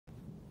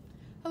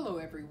Hello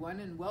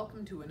everyone, and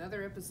welcome to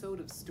another episode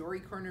of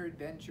Story Corner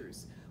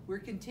Adventures. We're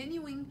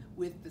continuing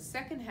with the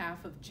second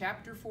half of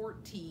chapter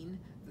 14,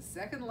 the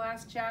second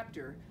last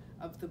chapter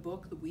of the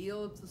book The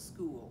Wheel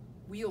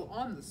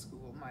on the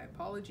School,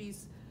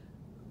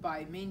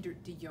 by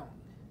Meindert Dejong.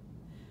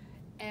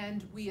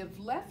 And we have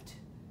left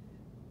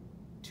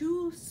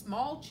two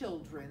small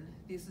children.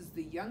 This is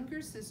the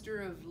younger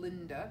sister of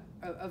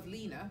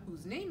Lena,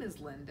 whose name is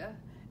Linda,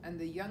 and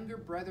the younger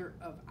brother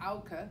of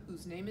Auke,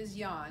 whose name is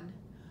Jan.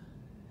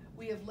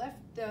 We have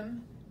left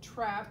them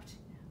trapped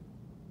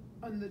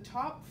on the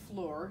top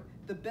floor,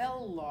 the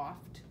bell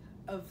loft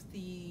of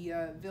the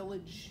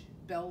village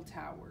bell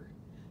tower.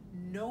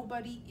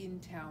 Nobody in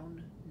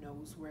town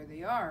knows where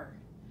they are,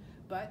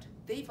 but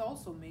they've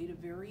also made a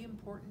very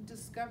important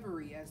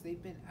discovery as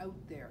they've been out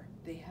there.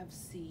 They have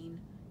seen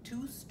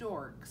two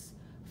storks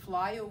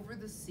fly over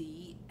the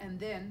sea, and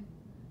then,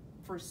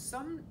 for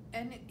some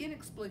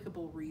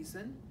inexplicable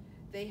reason,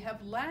 they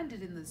have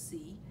landed in the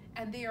sea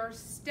and they are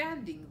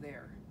standing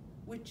there,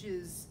 which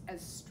is as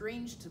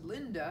strange to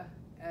Linda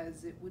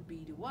as it would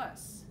be to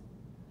us.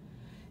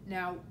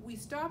 Now, we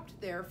stopped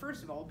there,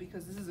 first of all,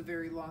 because this is a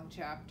very long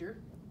chapter,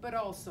 but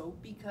also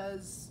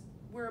because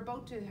we're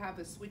about to have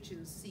a switch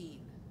in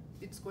scene.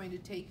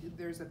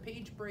 There's a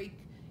page break,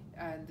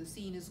 and the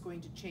scene is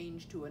going to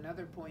change to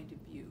another point of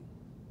view.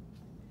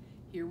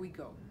 Here we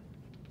go.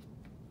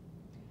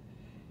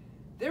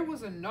 There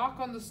was a knock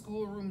on the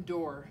schoolroom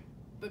door,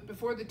 but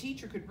before the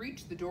teacher could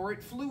reach the door,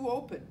 it flew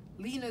open.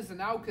 Lena's and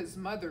Auke's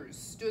mothers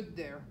stood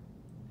there.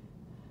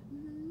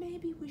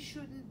 Maybe we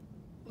shouldn't,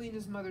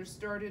 Lena's mother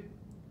started.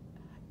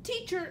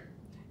 Teacher,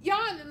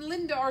 Jan and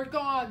Linda are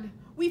gone.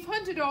 We've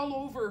hunted all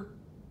over.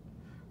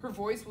 Her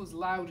voice was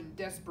loud and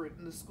desperate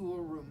in the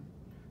schoolroom.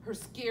 Her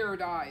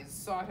scared eyes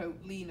sought out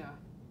Lena.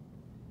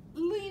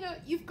 Lena,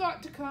 you've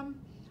got to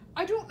come.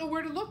 I don't know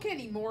where to look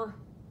anymore.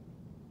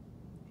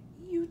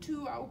 You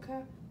too,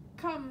 Auke.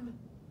 Come,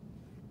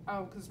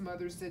 Auke's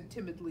mother said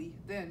timidly.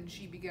 Then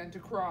she began to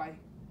cry.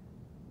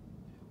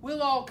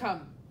 We'll all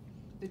come,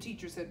 the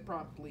teacher said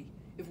promptly.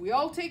 If we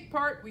all take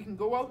part, we can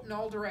go out in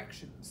all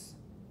directions.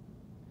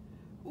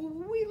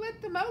 We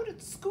let them out at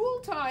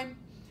school time.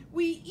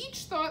 We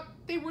each thought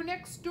they were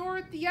next door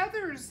at the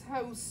other's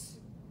house,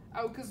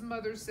 Auke's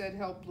mother said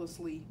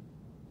helplessly.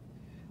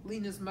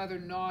 Lena's mother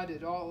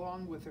nodded all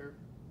along with her.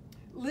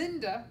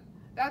 Linda,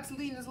 that's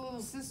Lena's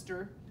little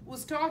sister,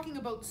 was talking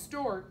about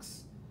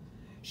storks.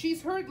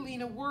 She's heard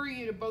Lena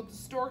worried about the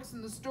storks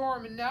in the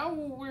storm, and now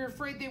we're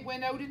afraid they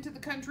went out into the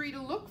country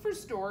to look for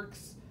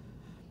storks.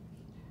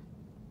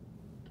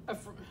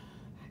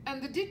 And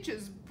the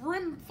ditches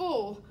brim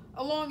full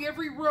along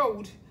every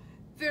road.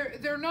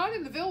 They're not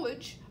in the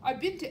village. I've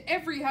been to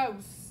every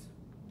house.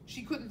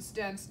 She couldn't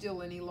stand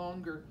still any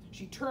longer.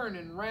 She turned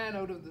and ran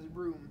out of the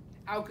room.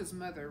 Auke's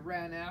mother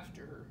ran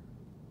after her.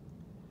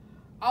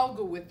 I'll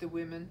go with the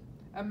women.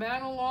 A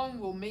man along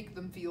will make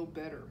them feel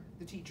better,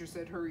 the teacher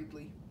said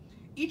hurriedly.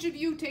 Each of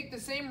you take the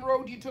same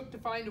road you took to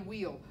find a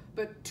wheel,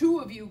 but two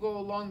of you go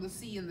along the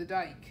sea and the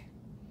dike.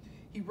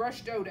 He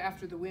rushed out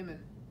after the women.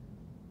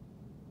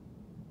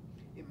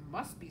 It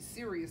must be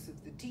serious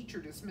if the teacher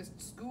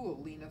dismissed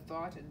school, Lena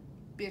thought, and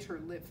bit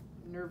her lip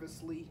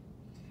nervously.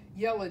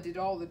 Yella did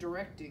all the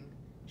directing.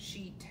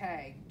 She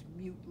tagged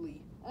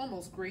mutely,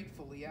 almost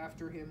gratefully,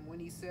 after him when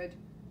he said,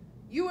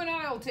 You and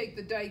I'll take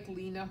the dike,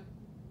 Lena.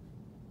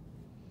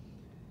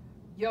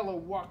 Yella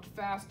walked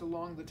fast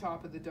along the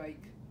top of the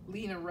dike.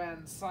 Lena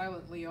ran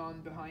silently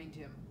on behind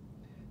him.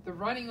 The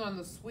running on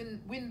the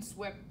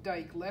windswept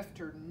dike left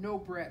her no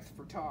breath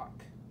for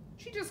talk.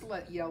 She just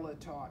let Yella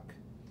talk.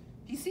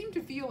 He seemed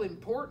to feel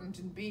important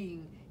in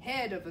being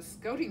head of a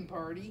scouting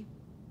party.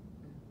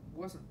 It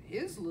wasn't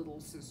his little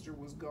sister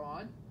was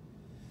gone.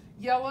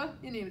 Yella,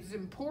 in his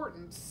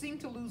importance, seemed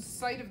to lose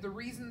sight of the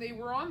reason they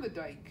were on the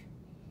dike.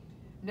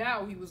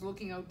 Now he was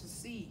looking out to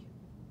sea.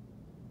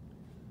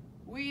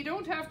 We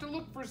don't have to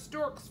look for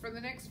storks for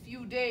the next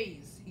few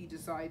days, he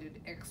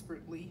decided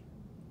expertly.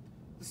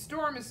 The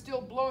storm is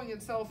still blowing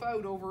itself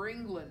out over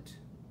England.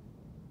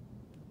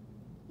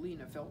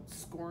 Lena felt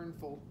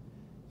scornful.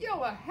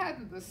 Yella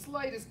hadn't the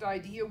slightest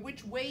idea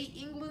which way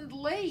England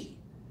lay.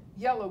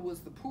 Yella was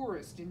the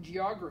poorest in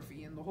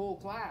geography in the whole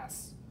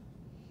class.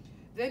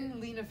 Then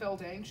Lena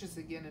felt anxious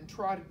again and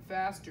trotted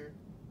faster.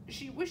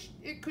 She wished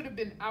it could have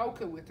been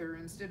Auke with her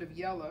instead of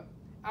Yella.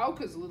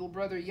 Auke's little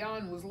brother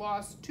Jan was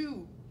lost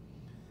too.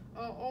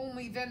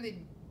 Only then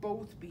they'd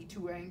both be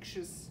too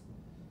anxious.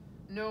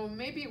 No,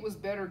 maybe it was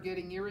better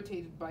getting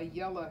irritated by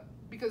Yella,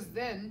 because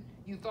then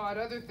you thought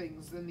other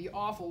things than the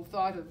awful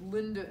thought of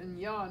Linda and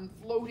Jan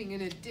floating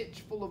in a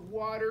ditch full of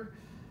water.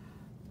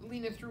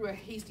 Lena threw a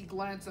hasty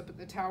glance up at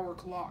the tower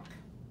clock.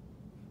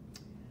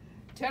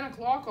 10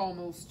 o'clock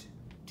almost.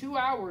 2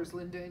 hours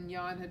Linda and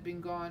Jan had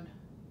been gone.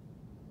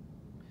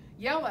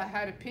 Yella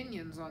had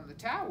opinions on the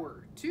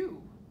tower,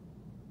 too.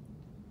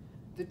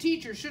 The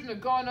teacher shouldn't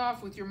have gone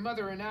off with your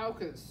mother and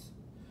Auke's.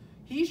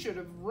 He should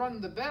have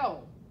rung the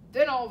bell.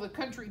 Then all the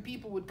country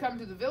people would come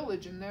to the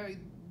village and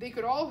they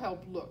could all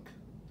help look.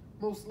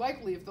 Most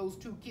likely, if those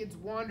two kids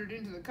wandered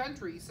into the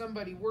country,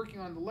 somebody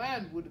working on the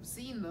land would have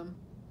seen them.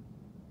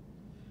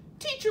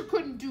 Teacher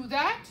couldn't do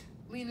that,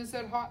 Lena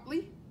said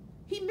hotly.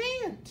 He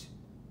mayn't.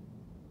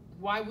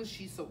 Why was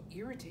she so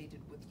irritated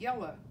with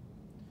Yella?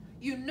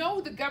 You know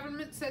the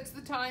government sets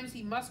the times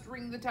he must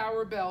ring the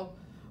tower bell.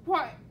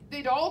 Why,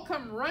 they'd all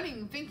come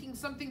running thinking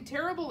something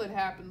terrible had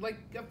happened, like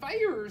a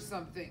fire or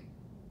something.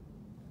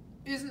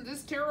 Isn't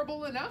this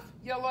terrible enough?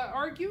 Yella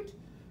argued.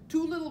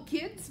 2 little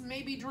kids,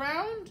 maybe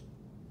drowned.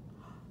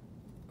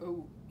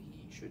 Oh,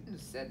 he shouldn't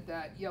have said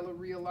that, Yella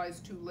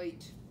realized too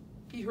late.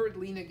 He heard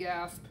Lena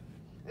gasp.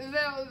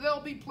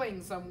 They'll be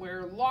playing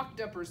somewhere,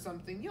 locked up or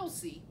something, you'll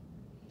see,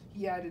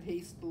 he added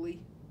hastily.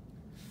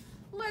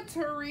 Let's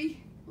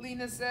hurry,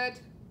 Lena said.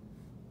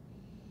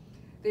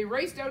 They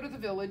raced out of the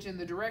village in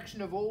the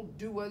direction of old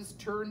Dua's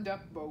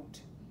turned-up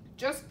boat.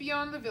 Just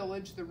beyond the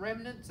village, the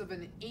remnants of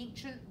an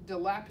ancient,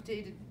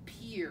 dilapidated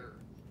pier,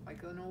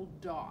 like an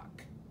old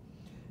dock,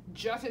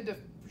 jutted a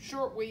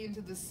short way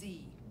into the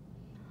sea.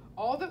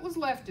 All that was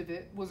left of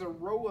it was a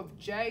row of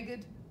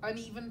jagged,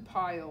 uneven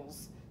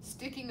piles,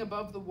 sticking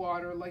above the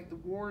water like the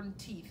worn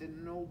teeth in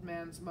an old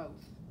man's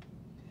mouth.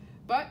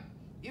 But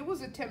it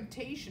was a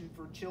temptation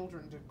for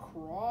children to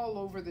crawl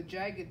over the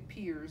jagged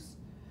piers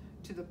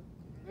to the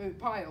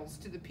piles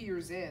to the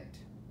pier's end.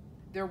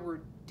 There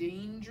were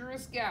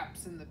dangerous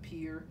gaps in the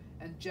pier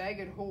and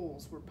jagged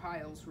holes where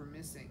piles were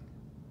missing.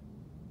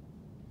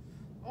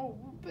 Oh,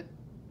 but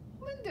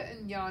Linda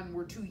and Jan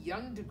were too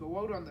young to go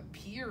out on the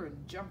pier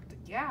and jump the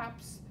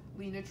gaps,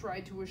 Lena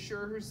tried to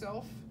assure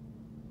herself.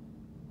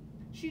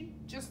 She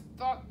just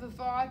thought the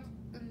thought,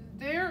 and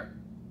there...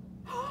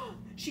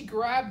 She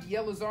grabbed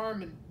Yella's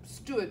arm and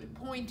stood,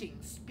 pointing,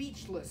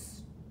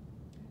 speechless.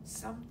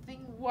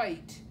 Something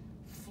white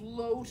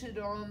floated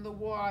on the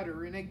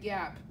water in a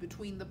gap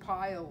between the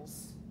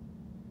piles.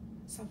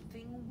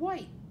 Something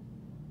white.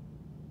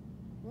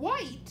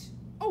 White?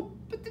 Oh,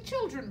 but the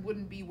children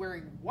wouldn't be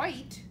wearing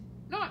white.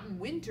 Not in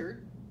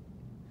winter.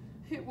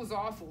 It was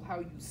awful how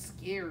you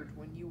scared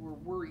when you were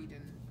worried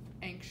and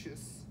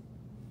anxious.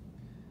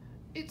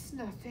 It's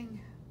nothing,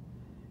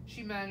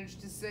 she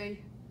managed to say.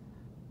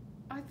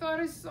 I thought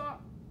I saw...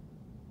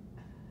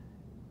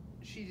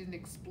 She didn't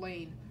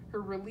explain.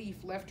 Her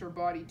relief left her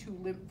body too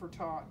limp for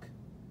talk.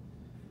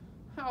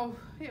 Oh,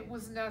 it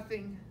was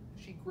nothing,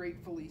 she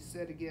gratefully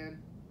said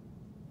again.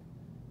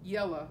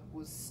 Yella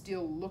was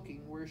still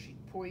looking where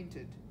she'd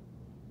pointed.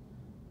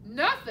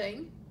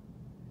 Nothing?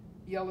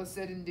 Yella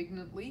said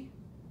indignantly.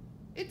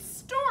 It's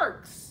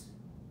storks!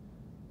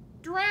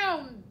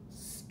 Drowned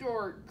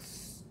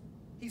storks!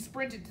 He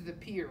sprinted to the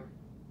pier.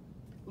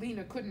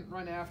 Lena couldn't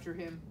run after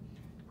him.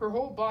 Her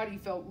whole body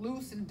felt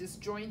loose and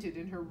disjointed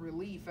in her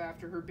relief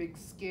after her big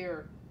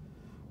scare.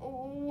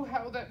 Oh,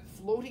 how that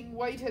floating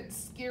white had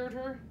scared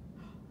her.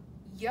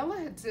 Yella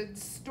had said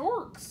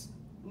storks.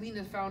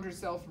 Lena found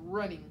herself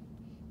running.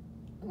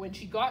 When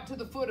she got to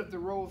the foot of the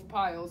row of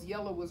piles,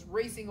 Yella was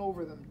racing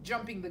over them,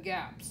 jumping the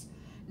gaps.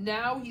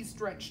 Now he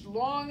stretched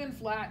long and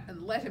flat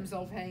and let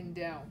himself hang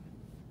down.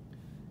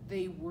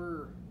 They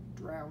were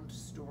drowned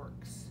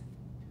storks.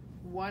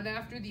 One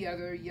after the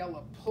other,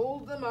 Yella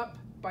pulled them up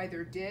by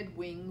their dead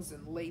wings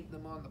and laid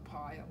them on the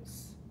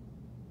piles.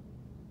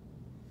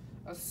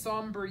 A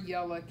somber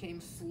Yella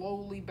came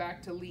slowly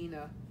back to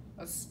Lena,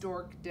 a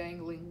stork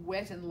dangling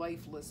wet and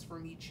lifeless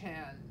from each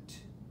hand.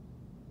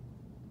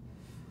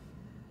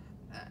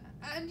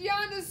 And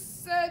Jana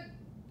said...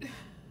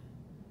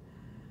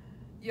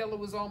 Yella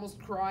was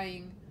almost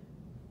crying.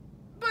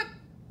 But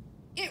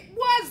it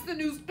was the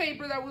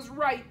newspaper that was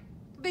right.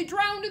 They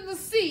drowned in the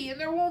sea and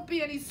there won't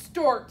be any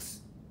storks.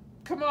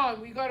 Come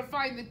on, we gotta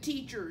find the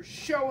teacher,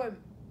 show him.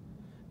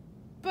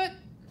 But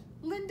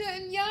Linda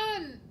and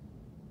Jan...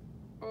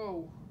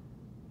 Oh,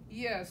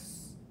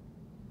 yes.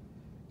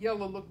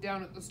 Yella looked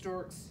down at the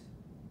storks.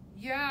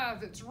 Yeah,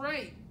 that's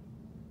right.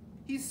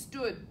 He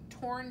stood,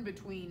 torn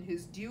between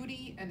his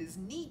duty and his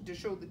need to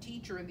show the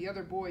teacher and the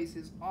other boys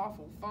his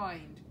awful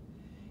find.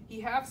 He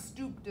half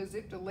stooped as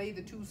if to lay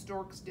the 2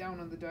 storks down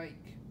on the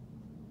dike.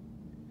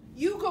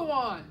 You go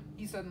on,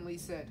 he suddenly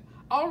said.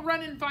 I'll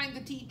run and find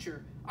the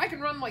teacher. I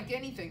can run like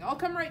anything. I'll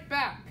come right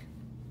back.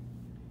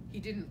 He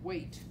didn't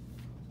wait.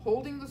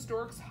 Holding the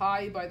storks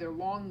high by their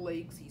long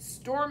legs, he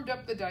stormed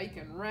up the dike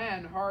and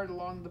ran hard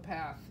along the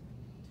path.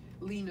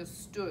 Lena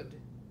stood,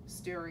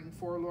 staring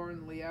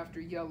forlornly after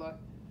Yella.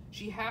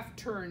 She half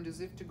turned as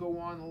if to go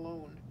on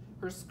alone.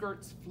 Her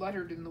skirts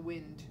fluttered in the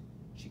wind.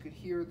 She could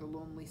hear the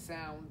lonely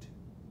sound.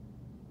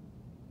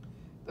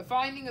 The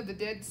finding of the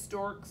dead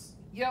storks,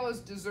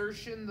 Yella's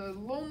desertion, the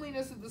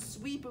loneliness of the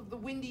sweep of the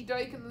windy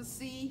dike and the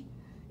sea,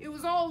 it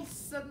was all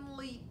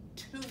suddenly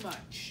too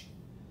much.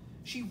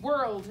 She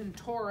whirled and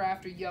tore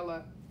after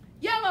Yella.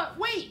 Yella,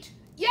 wait!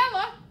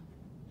 Yella!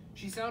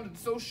 She sounded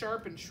so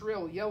sharp and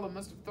shrill, Yella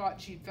must have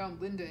thought she'd found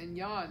Linda and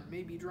Jan,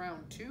 maybe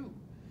drowned too.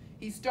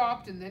 He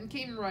stopped and then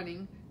came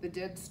running, the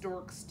dead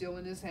stork still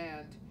in his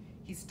hand.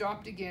 He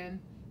stopped again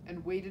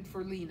and waited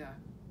for Lena,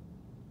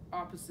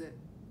 opposite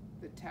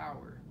the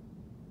tower.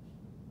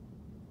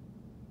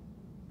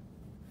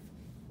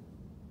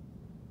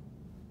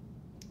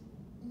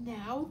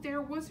 Now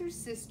there was her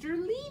sister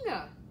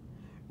Lena,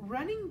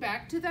 running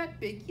back to that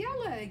big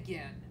Yella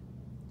again.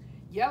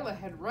 Yella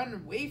had run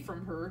away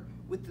from her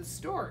with the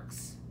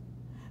storks.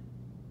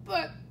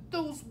 But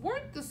those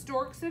weren't the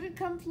storks that had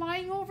come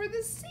flying over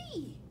the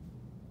sea.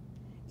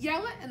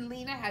 Yella and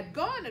Lena had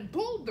gone and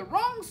pulled the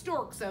wrong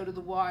storks out of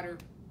the water.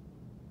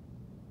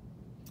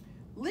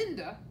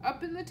 Linda,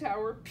 up in the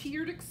tower,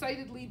 peered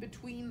excitedly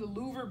between the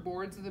louver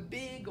boards of the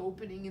big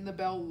opening in the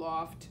bell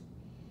loft.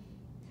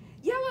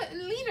 Yella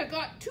and Lena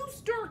got 2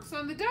 storks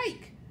on the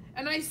dike,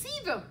 and I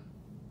see them,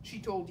 she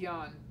told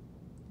Jan.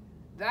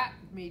 That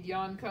made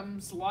Jan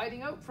come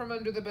sliding out from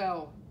under the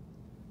bell.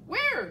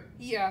 Where?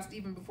 He asked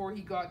even before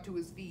he got to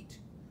his feet.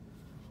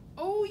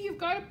 Oh, you've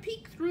got to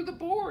peek through the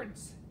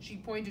boards. She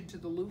pointed to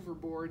the louver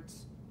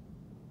boards.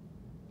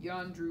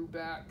 Jan drew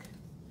back.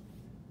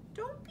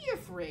 Don't be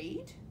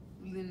afraid,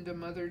 Linda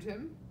mothered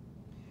him.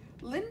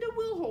 Linda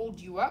will hold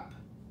you up.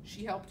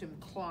 She helped him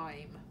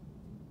climb.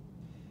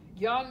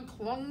 Jan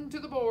clung to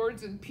the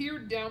boards and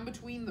peered down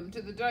between them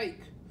to the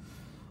dike.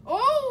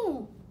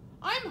 Oh,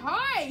 I'm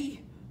high,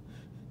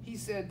 he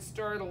said,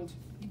 startled.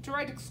 He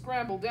tried to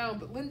scramble down,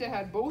 but Linda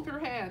had both her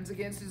hands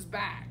against his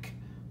back.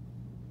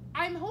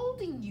 I'm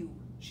holding you,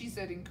 she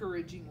said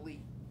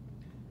encouragingly.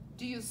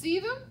 Do you see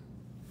them?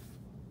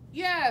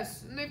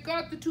 Yes, and they've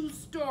got the 2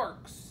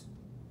 storks.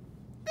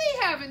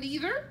 They haven't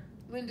either,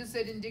 Linda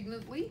said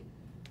indignantly.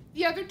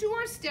 The other 2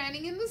 are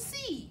standing in the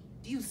sea.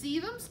 Do you see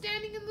them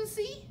standing in the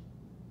sea?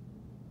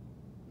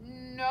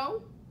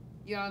 No,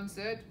 Jan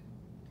said.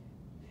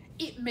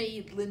 It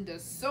made Linda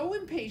so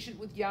impatient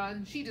with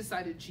Jan, she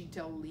decided she'd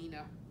tell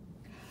Lena.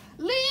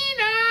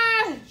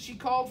 Lena, she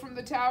called from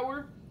the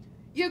tower.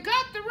 You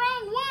got the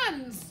wrong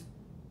ones.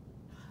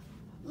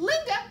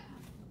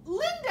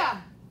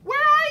 Linda, where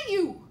are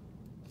you?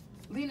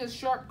 Lena's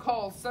sharp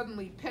call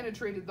suddenly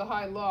penetrated the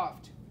high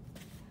loft.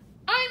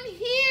 I'm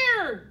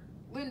here,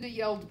 Linda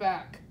yelled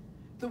back.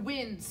 The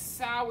wind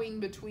soughing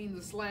between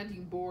the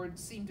slanting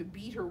boards seemed to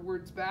beat her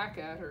words back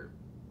at her.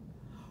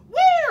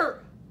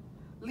 Where?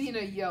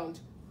 Lena yelled.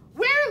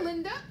 Where,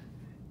 Linda?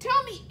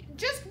 Tell me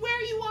just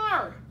where you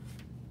are.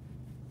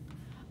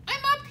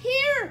 I'm up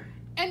here,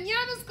 and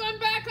Yana's gone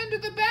back under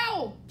the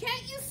bell.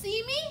 Can't you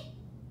see me?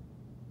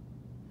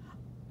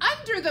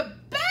 Under the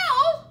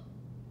bell?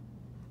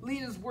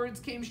 Lena's words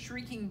came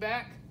shrieking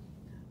back.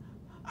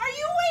 Are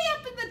you way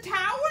up in the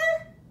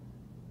tower?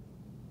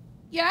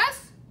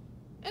 Yes,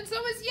 and so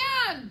is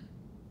Jan.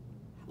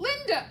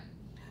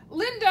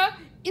 Linda,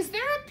 is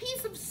there a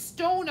piece of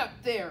stone up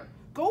there?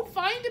 Go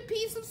find a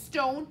piece of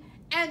stone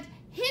and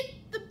hit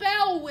the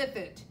bell with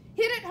it.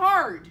 Hit it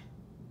hard.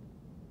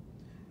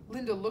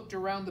 Linda looked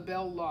around the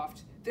bell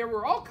loft. There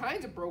were all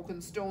kinds of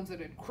broken stones that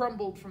had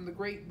crumbled from the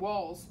great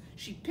walls.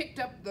 She picked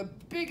up the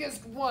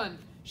biggest one.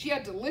 She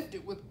had to lift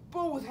it with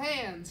both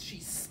hands. She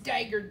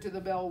staggered to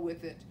the bell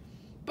with it.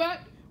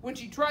 But when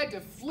she tried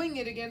to fling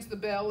it against the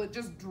bell, it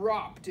just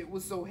dropped. It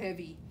was so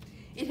heavy.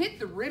 It hit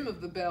the rim of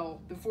the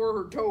bell before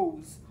her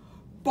toes.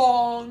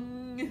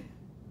 Bong!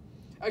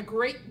 A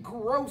great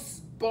gross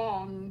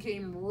bong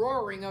came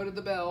roaring out of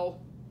the bell.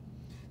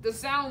 The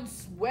sound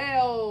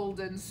swelled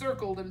and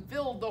circled and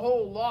filled the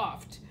whole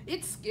loft.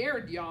 It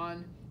scared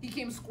Jan. He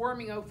came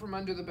squirming out from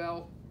under the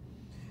bell.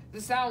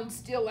 The sound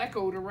still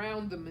echoed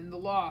around them in the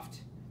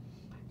loft.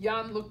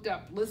 Jan looked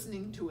up,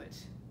 listening to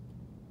it.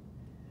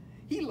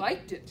 He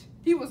liked it.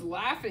 He was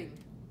laughing.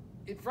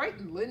 It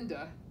frightened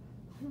Linda.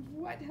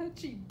 What had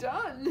she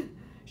done?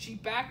 She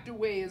backed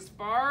away as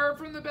far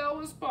from the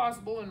bell as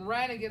possible and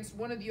ran against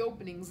one of the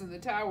openings in the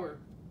tower.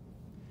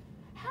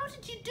 How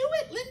did you do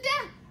it,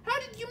 Linda? How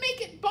did you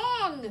make it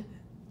bong?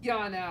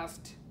 Jan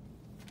asked.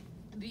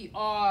 The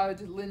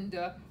awed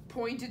Linda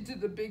pointed to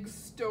the big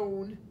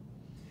stone.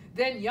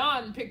 Then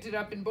Jan picked it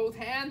up in both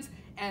hands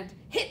and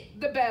hit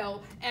the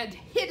bell and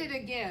hit it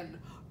again.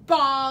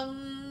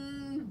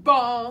 Bong,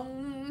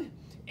 bong.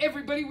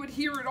 Everybody would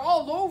hear it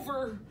all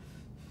over.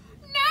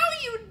 Now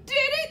you did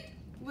it,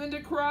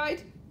 Linda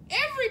cried.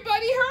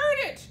 Everybody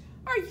heard it.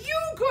 Are you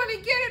going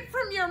to get it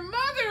from your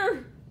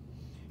mother?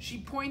 She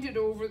pointed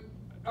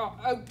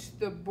out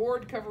the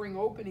board covering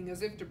opening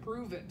as if to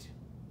prove it.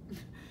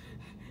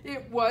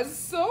 It was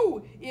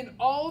so. In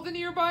all the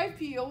nearby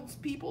fields,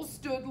 people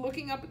stood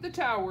looking up at the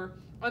tower.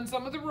 On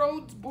some of the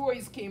roads,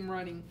 boys came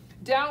running.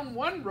 Down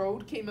one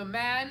road came a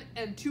man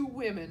and 2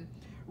 women,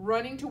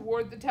 running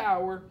toward the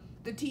tower,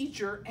 the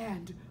teacher,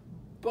 and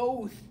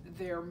both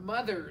their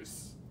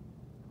mothers.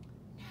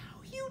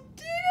 Now you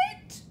did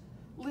it,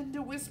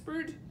 Linda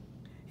whispered.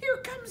 Here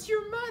comes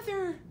your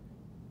mother.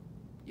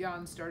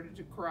 Jan started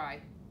to cry.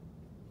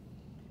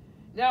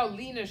 Now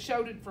Lena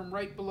shouted from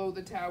right below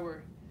the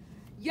tower.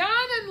 Jan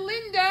and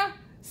Linda,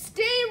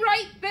 stay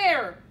right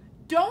there.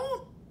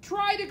 Don't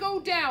try to go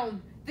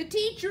down. The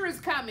teacher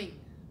is coming.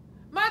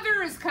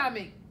 Mother is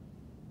coming.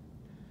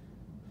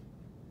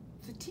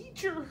 The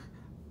teacher,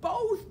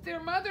 both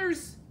their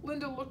mothers.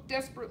 Linda looked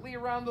desperately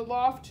around the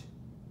loft.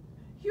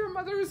 Your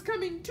mother is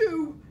coming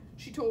too,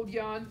 she told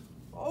Jan.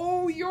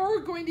 Oh,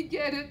 you're going to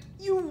get it.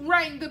 You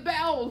rang the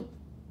bell.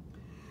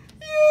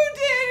 You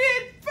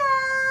did it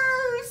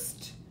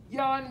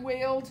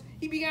wailed.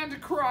 He began to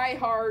cry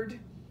hard,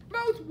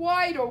 mouth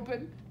wide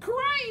open,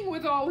 crying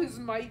with all his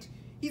might.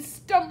 He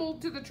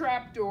stumbled to the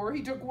trapdoor.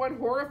 He took one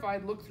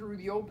horrified look through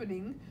the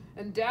opening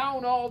and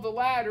down all the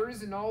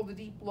ladders and all the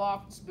deep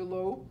lofts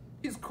below.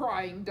 His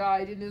crying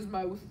died in his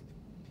mouth.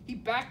 He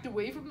backed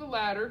away from the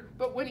ladder,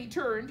 but when he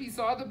turned, he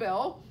saw the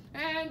bell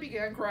and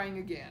began crying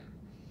again.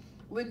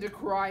 Linda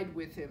cried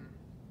with him.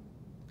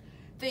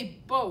 They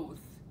both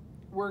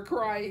were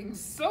crying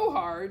so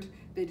hard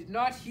they did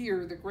not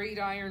hear the great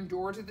iron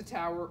door to the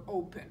tower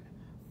open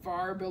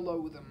far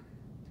below them.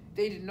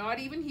 They did not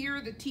even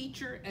hear the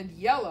teacher and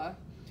Yella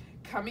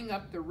coming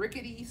up the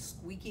rickety,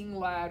 squeaking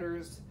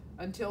ladders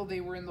until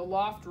they were in the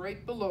loft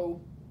right below.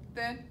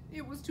 Then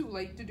it was too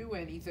late to do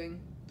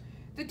anything.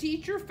 The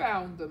teacher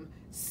found them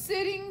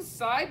sitting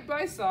side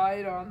by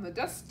side on the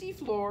dusty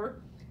floor,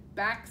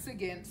 backs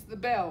against the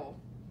bell,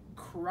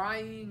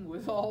 crying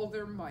with all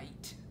their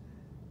might.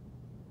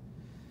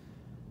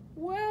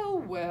 "Well,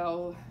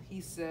 well,"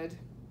 he said,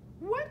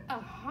 "what a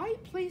high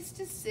place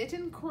to sit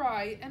and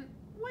cry, and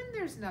when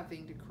there's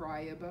nothing to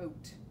cry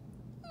about.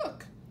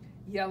 Look,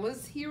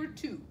 Yella's here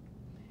too,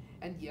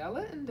 and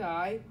Yella and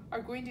I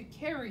are going to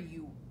carry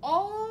you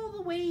all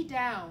the way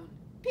down,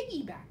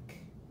 piggyback.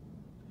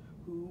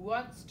 Who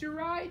wants to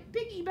ride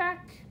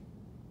piggyback?"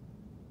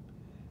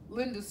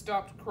 Linda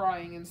stopped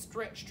crying and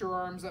stretched her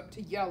arms up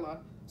to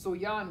Yella so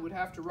Jan would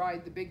have to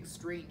ride the big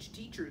strange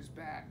teacher's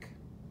back.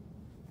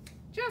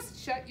 "Just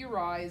shut your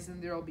eyes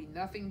and there'll be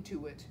nothing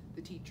to it,"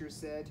 the teacher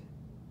said.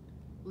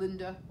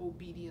 Linda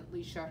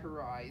obediently shut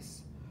her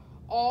eyes.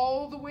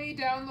 All the way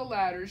down the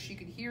ladder she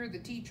could hear the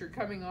teacher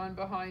coming on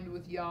behind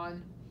with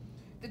Jan.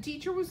 The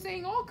teacher was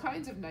saying all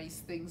kinds of nice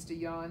things to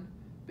Jan,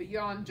 but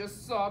Jan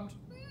just sobbed,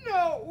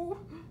 "No,"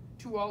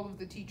 to all of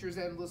the teacher's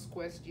endless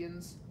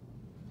questions.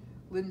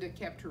 Linda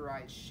kept her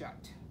eyes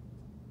shut.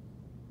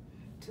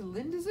 To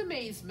Linda's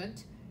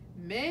amazement,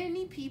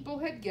 many people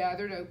had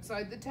gathered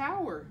outside the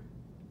tower.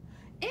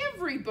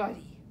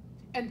 Everybody!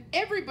 And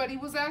everybody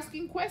was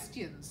asking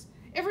questions.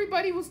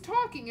 Everybody was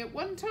talking at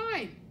one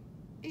time.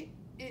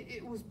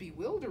 It was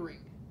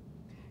bewildering.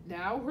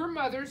 Now her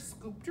mother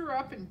scooped her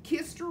up and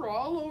kissed her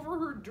all over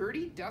her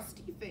dirty,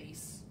 dusty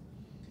face.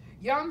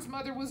 Jan's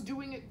mother was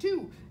doing it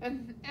too,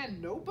 and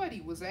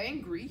nobody was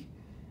angry.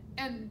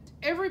 And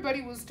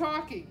everybody was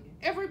talking.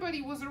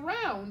 Everybody was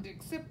around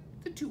except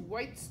the two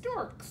white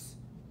storks.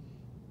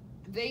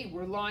 They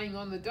were lying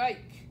on the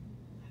dike.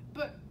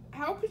 But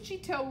how could she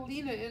tell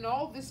Lena in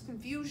all this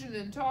confusion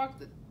and talk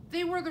that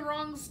they were the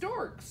wrong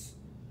storks?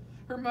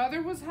 Her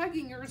mother was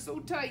hugging her so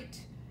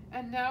tight,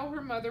 and now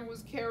her mother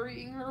was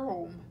carrying her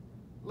home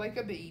like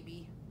a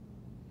baby.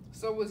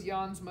 So was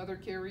Jan's mother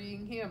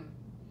carrying him.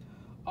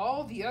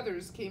 All the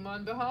others came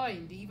on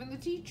behind, even the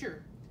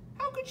teacher.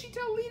 How could she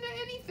tell Lena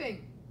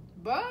anything?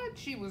 But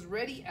she was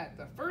ready at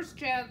the first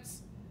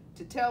chance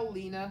to tell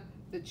Lena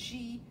that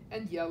she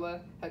and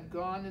Yella had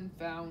gone and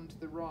found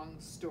the wrong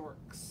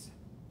storks.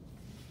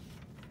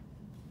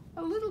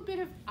 A little bit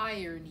of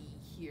irony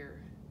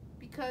here,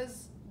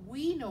 because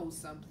we know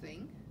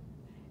something,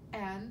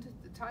 and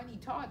the tiny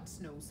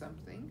tots know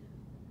something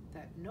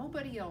that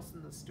nobody else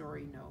in the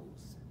story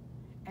knows.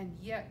 And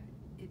yet,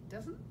 it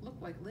doesn't look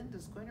like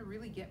Linda's going to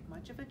really get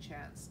much of a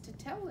chance to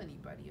tell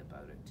anybody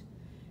about it.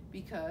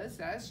 Because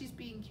as she's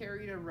being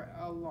carried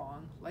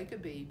along like a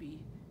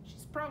baby,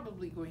 she's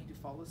probably going to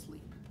fall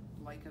asleep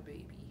like a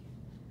baby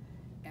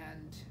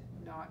and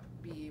not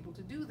be able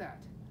to do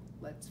that.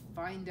 Let's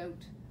find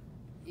out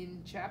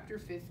in chapter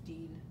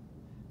 15,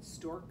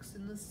 Storks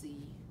in the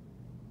Sea,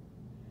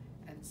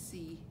 and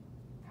see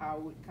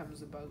how it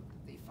comes about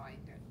that they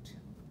find out.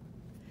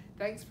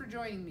 Thanks for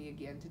joining me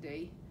again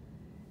today.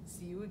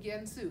 See you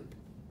again soon.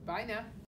 Bye now.